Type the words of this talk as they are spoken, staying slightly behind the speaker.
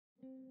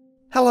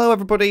Hello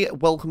everybody,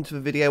 welcome to the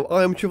video.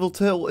 I am Trivial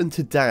Turtle and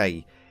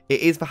today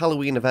it is the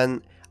Halloween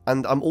event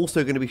and I'm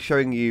also going to be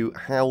showing you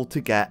how to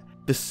get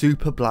the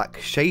Superblack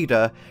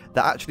Shader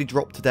that actually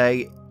dropped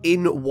today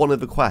in one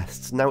of the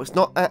quests. Now it's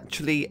not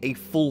actually a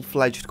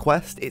full-fledged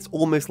quest, it's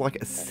almost like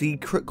a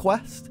secret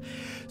quest.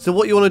 So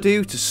what you want to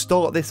do to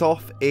start this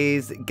off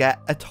is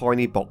get a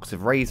tiny box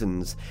of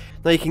raisins.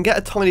 Now you can get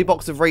a tiny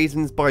box of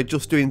raisins by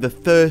just doing the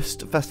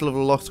first Festival of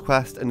the Lost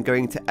quest and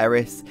going to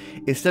Eris.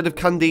 Instead of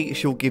candy,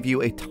 she'll give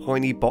you a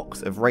tiny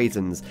box of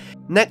raisins.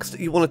 Next,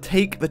 you want to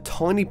take the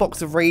tiny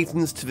box of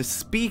raisins to the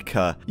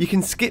speaker. You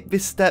can skip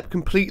this step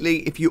completely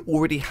if you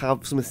already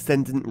have some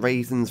Ascendant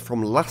raisins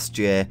from last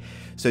year,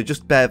 so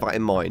just bear that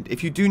in mind.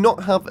 If you do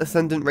not have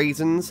Ascendant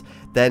raisins,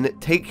 then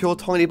take your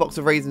tiny box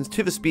of raisins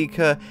to the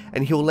speaker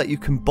and he'll let you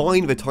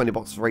combine the tiny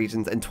box of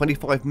raisins and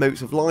 25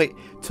 motes of light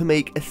to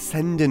make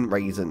Ascendant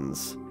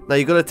raisins. Now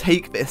you've got to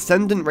take the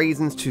Ascendant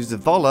raisins to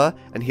Zavala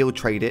and he'll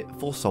trade it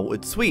for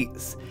salted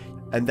sweets.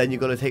 And then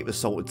you've got to take the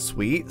salted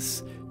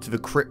sweets to the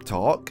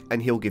Cryptarch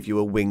and he'll give you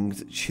a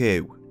winged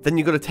chew. Then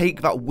you've got to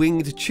take that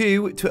winged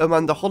chew to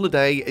Amanda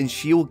Holiday and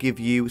she'll give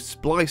you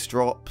splice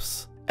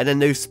drops. And then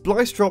those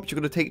splice drops you're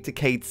going to take to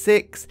Cade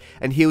 6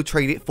 and he'll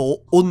trade it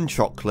for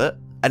unchocolate.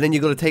 And then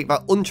you're going to take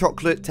that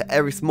unchocolate to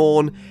Eris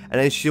Morn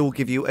and then she'll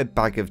give you a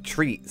bag of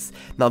treats.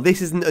 Now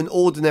this isn't an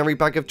ordinary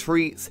bag of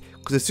treats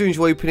because as soon as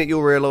you open it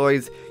you'll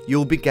realise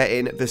you'll be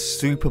getting the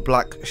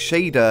Superblack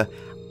Shader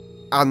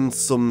and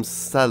some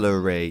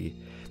celery.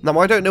 Now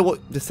I don't know what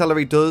the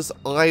celery does,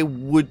 I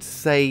would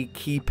say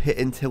keep it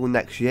until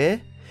next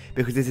year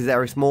because this is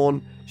Eris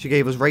Morn. She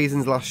gave us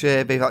raisins last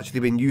year, they've actually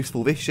been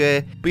useful this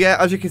year. But yeah,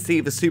 as you can see,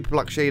 the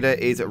Superblack Shader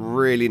is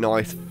really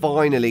nice,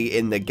 finally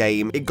in the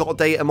game. It got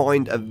data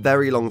mined a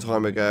very long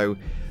time ago,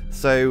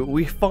 so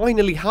we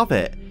finally have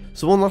it.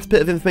 So one last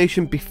bit of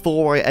information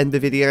before I end the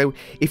video.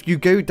 If you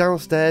go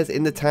downstairs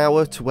in the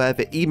tower to where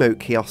the emote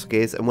kiosk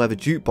is and where the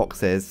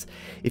jukebox is,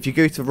 if you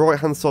go to the right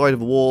hand side of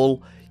the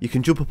wall, you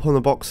can jump up on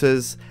the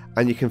boxes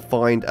and you can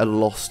find a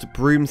lost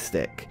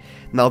broomstick.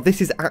 Now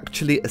this is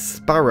actually a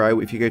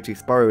sparrow. If you go to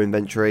sparrow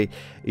inventory,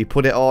 you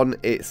put it on,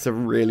 it's a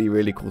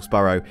really cool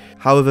sparrow.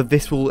 However,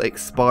 this will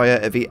expire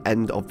at the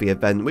end of the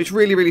event, which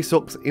really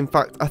sucks. In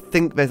fact, I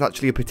think there's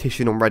actually a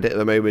petition on Reddit at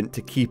the moment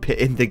to keep it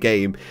in the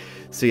game.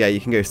 So yeah, you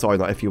can go sign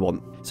that if you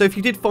want. So if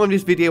you did find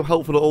this video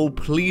helpful at all,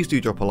 please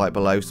do drop a like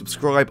below,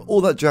 subscribe,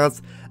 all that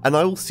jazz, and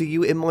I will see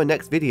you in my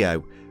next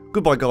video.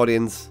 Goodbye,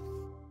 Guardians.